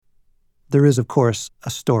There is, of course, a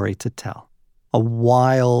story to tell, a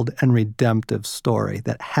wild and redemptive story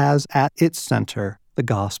that has at its center the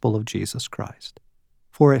gospel of Jesus Christ.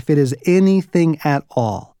 For if it is anything at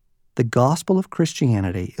all, the gospel of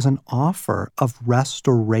Christianity is an offer of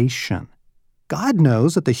restoration. God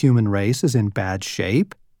knows that the human race is in bad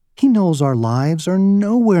shape. He knows our lives are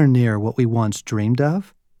nowhere near what we once dreamed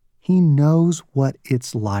of. He knows what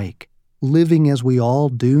it's like, living as we all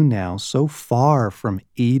do now, so far from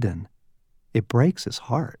Eden. It breaks his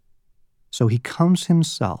heart. So he comes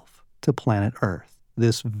himself to planet Earth,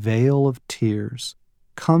 this vale of tears,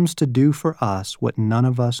 comes to do for us what none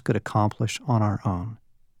of us could accomplish on our own.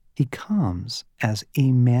 He comes as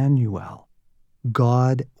Emmanuel,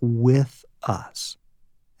 God with us.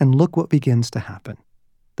 And look what begins to happen.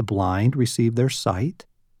 The blind receive their sight,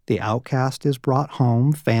 the outcast is brought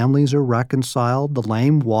home, families are reconciled, the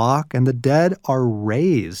lame walk, and the dead are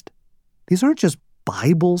raised. These aren't just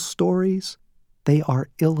Bible stories. They are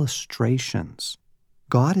illustrations.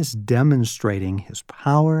 God is demonstrating his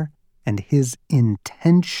power and his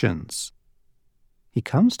intentions. He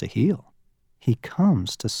comes to heal. He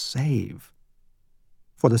comes to save.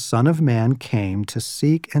 For the Son of Man came to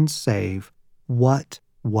seek and save what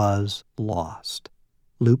was lost.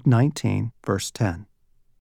 Luke 19, verse 10.